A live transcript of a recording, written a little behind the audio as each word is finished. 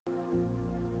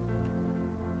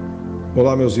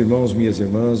Olá, meus irmãos, minhas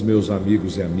irmãs, meus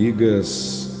amigos e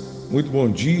amigas, muito bom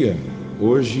dia.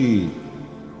 Hoje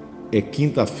é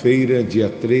quinta-feira, dia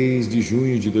 3 de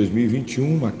junho de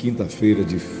 2021, uma quinta-feira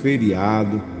de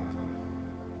feriado.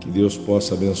 Que Deus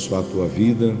possa abençoar a tua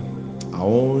vida,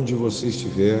 aonde você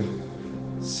estiver,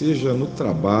 seja no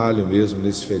trabalho mesmo,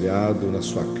 nesse feriado, na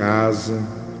sua casa,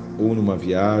 ou numa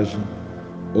viagem,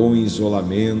 ou em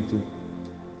isolamento,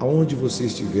 aonde você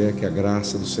estiver, que a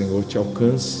graça do Senhor te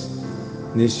alcance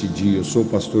neste dia. Eu sou o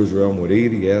pastor Joel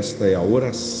Moreira e esta é a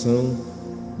oração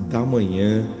da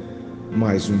manhã,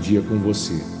 mais um dia com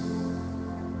você.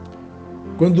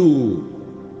 Quando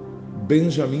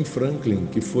Benjamin Franklin,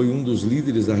 que foi um dos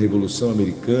líderes da Revolução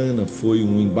Americana, foi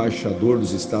um embaixador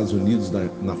dos Estados Unidos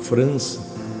na França,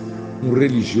 um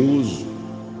religioso,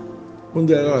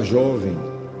 quando era jovem,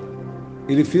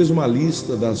 ele fez uma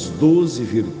lista das 12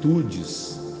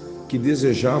 virtudes que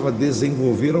desejava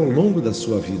desenvolver ao longo da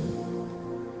sua vida.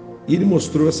 E ele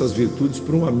mostrou essas virtudes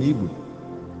para um amigo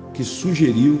que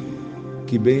sugeriu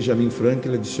que Benjamin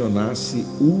Franklin adicionasse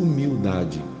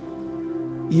humildade.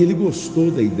 E ele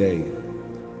gostou da ideia.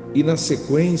 E na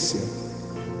sequência,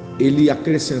 ele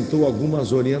acrescentou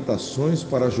algumas orientações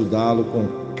para ajudá-lo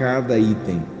com cada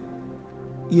item.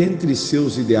 E entre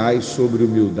seus ideais sobre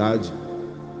humildade,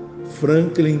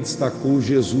 Franklin destacou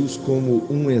Jesus como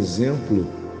um exemplo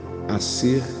a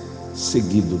ser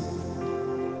seguido.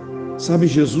 Sabe,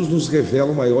 Jesus nos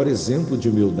revela o maior exemplo de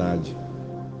humildade.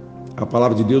 A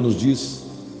palavra de Deus nos diz: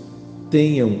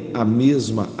 tenham a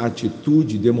mesma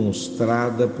atitude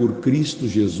demonstrada por Cristo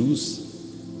Jesus,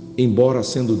 embora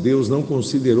sendo Deus, não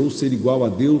considerou ser igual a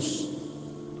Deus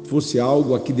fosse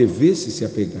algo a que devesse se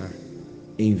apegar.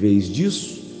 Em vez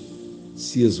disso,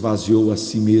 se esvaziou a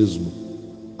si mesmo,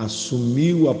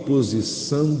 assumiu a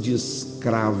posição de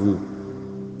escravo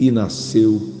e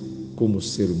nasceu como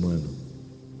ser humano.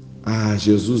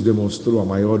 Jesus demonstrou a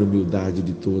maior humildade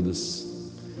de todas.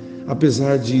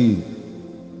 Apesar de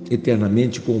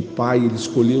eternamente com o Pai, ele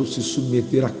escolheu se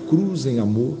submeter à cruz em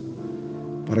amor,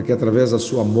 para que através da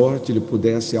sua morte ele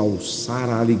pudesse alçar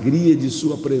a alegria de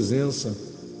sua presença,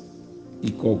 e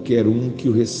qualquer um que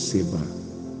o receba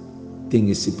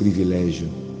tem esse privilégio.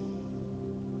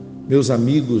 Meus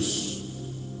amigos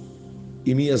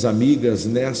e minhas amigas,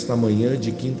 nesta manhã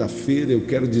de quinta-feira, eu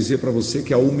quero dizer para você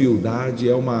que a humildade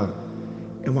é uma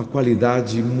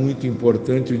qualidade muito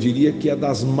importante. Eu diria que é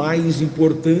das mais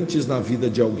importantes na vida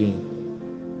de alguém.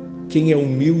 Quem é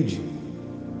humilde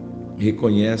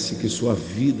reconhece que sua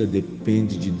vida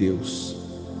depende de Deus.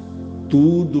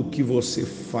 Tudo que você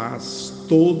faz,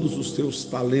 todos os seus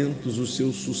talentos, os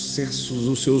seus sucessos,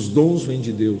 os seus dons vêm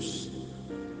de Deus.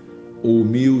 O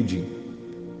humilde,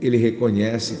 ele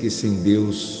reconhece que sem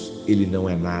Deus ele não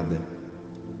é nada.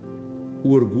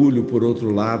 O orgulho, por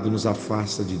outro lado, nos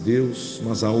afasta de Deus,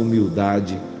 mas a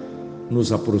humildade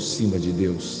nos aproxima de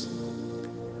Deus.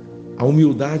 A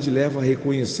humildade leva a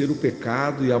reconhecer o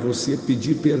pecado e a você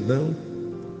pedir perdão.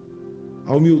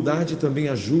 A humildade também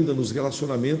ajuda nos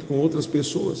relacionamentos com outras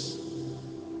pessoas.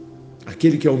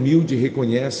 Aquele que é humilde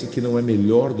reconhece que não é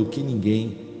melhor do que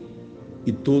ninguém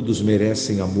e todos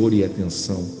merecem amor e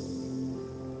atenção.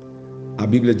 A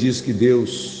Bíblia diz que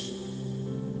Deus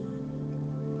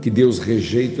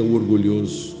rejeita o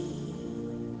orgulhoso,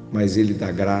 mas Ele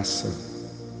dá graça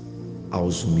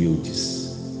aos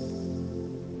humildes.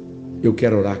 Eu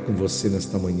quero orar com você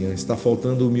nesta manhã. Está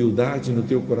faltando humildade no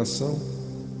teu coração?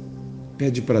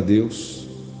 Pede para Deus.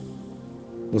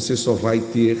 Você só vai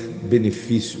ter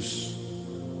benefícios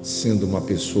sendo uma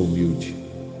pessoa humilde.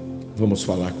 Vamos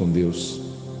falar com Deus.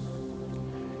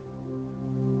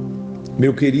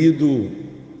 Meu querido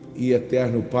e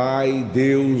eterno Pai,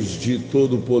 Deus de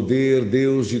todo poder,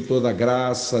 Deus de toda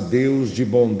graça, Deus de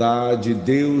bondade,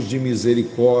 Deus de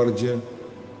misericórdia,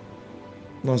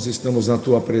 nós estamos na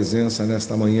Tua presença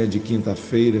nesta manhã de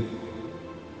quinta-feira.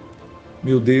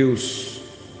 Meu Deus,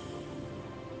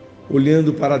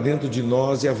 olhando para dentro de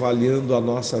nós e avaliando a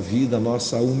nossa vida, a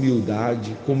nossa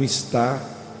humildade, como está,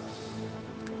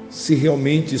 se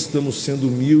realmente estamos sendo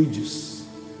humildes,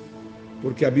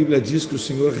 porque a Bíblia diz que o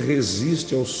Senhor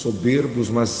resiste aos soberbos,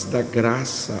 mas dá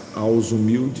graça aos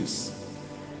humildes.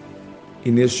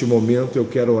 E neste momento eu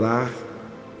quero orar,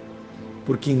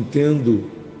 porque entendo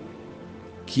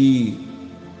que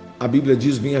a Bíblia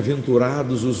diz: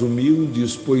 bem-aventurados os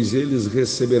humildes, pois eles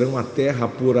receberão a terra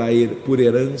por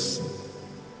herança.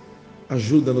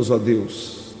 Ajuda-nos, ó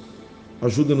Deus,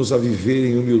 ajuda-nos a viver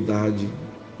em humildade,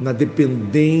 na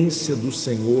dependência do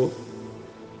Senhor,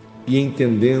 e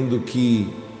entendendo que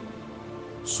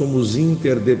somos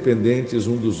interdependentes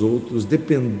uns dos outros,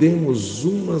 dependemos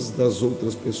umas das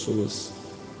outras pessoas.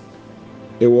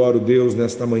 Eu oro, Deus,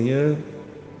 nesta manhã,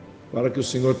 para que o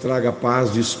Senhor traga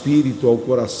paz de espírito ao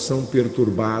coração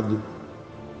perturbado,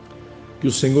 que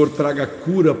o Senhor traga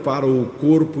cura para o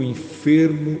corpo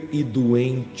enfermo e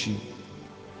doente.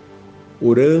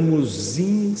 Oramos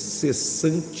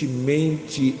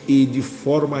incessantemente e de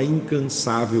forma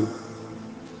incansável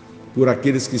por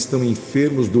aqueles que estão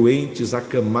enfermos, doentes,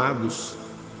 acamados,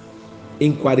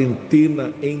 em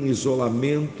quarentena, em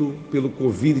isolamento pelo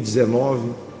Covid-19.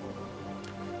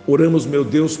 Oramos, meu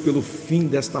Deus, pelo fim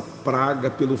desta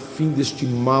praga, pelo fim deste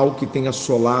mal que tem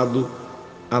assolado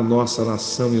a nossa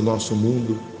nação e o nosso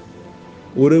mundo.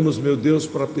 Oramos, meu Deus,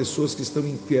 para pessoas que estão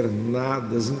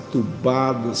internadas,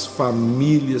 entubadas,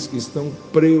 famílias que estão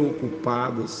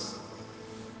preocupadas.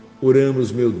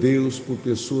 Oramos, meu Deus, por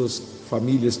pessoas,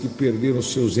 famílias que perderam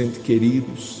seus entes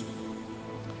queridos.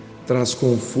 Traz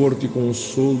conforto e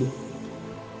consolo.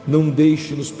 Não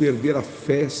deixe-nos perder a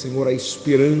fé, Senhor, a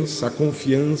esperança, a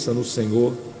confiança no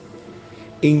Senhor.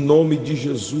 Em nome de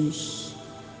Jesus,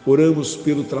 oramos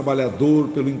pelo trabalhador,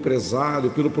 pelo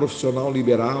empresário, pelo profissional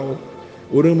liberal.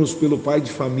 Oramos pelo pai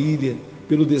de família,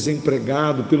 pelo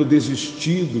desempregado, pelo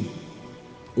desistido.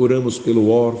 Oramos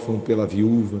pelo órfão, pela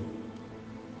viúva.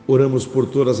 Oramos por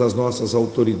todas as nossas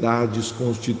autoridades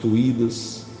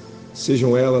constituídas,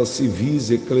 sejam elas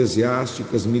civis,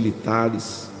 eclesiásticas,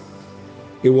 militares.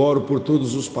 Eu oro por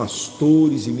todos os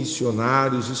pastores e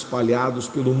missionários espalhados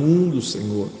pelo mundo,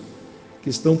 Senhor,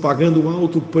 que estão pagando um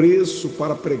alto preço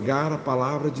para pregar a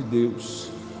palavra de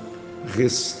Deus.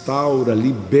 Restaura,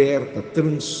 liberta,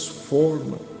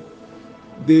 transforma.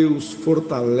 Deus,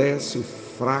 fortalece o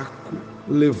fraco,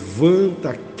 levanta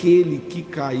aquele que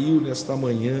caiu nesta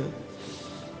manhã.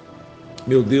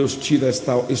 Meu Deus, tira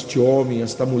este homem,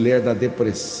 esta mulher da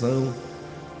depressão,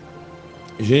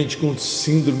 gente com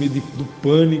síndrome do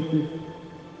pânico,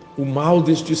 o mal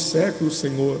deste século,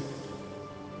 Senhor,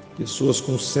 pessoas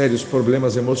com sérios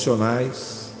problemas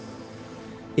emocionais.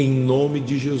 Em nome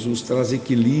de Jesus, traz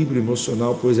equilíbrio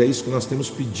emocional, pois é isso que nós temos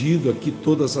pedido aqui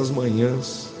todas as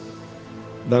manhãs.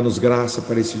 Dá-nos graça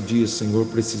para esse dia, Senhor,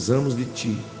 precisamos de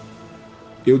Ti.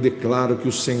 Eu declaro que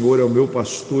o Senhor é o meu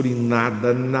pastor e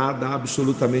nada,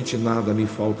 absolutamente nada me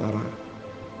faltará.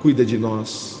 Cuida de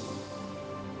nós,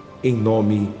 em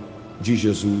nome de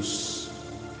Jesus.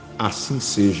 Assim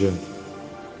seja.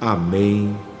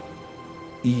 Amém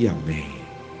e amém.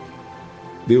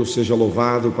 Deus seja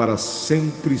louvado, para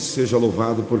sempre seja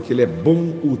louvado, porque Ele é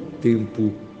bom o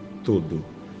tempo todo.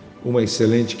 Uma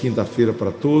excelente quinta-feira para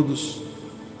todos.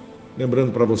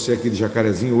 Lembrando para você aqui de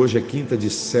Jacarezinho, hoje é quinta de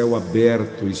céu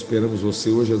aberto. Esperamos você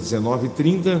hoje às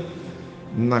 19h30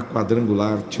 na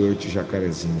Quadrangular Church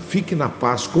Jacarezinho. Fique na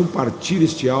paz, compartilhe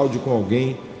este áudio com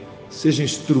alguém, seja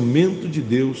instrumento de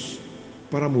Deus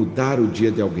para mudar o dia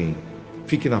de alguém.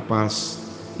 Fique na paz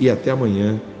e até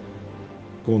amanhã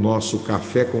com o nosso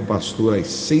Café com o Pastor às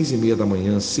 6h30 da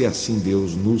manhã, se assim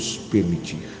Deus nos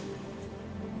permitir.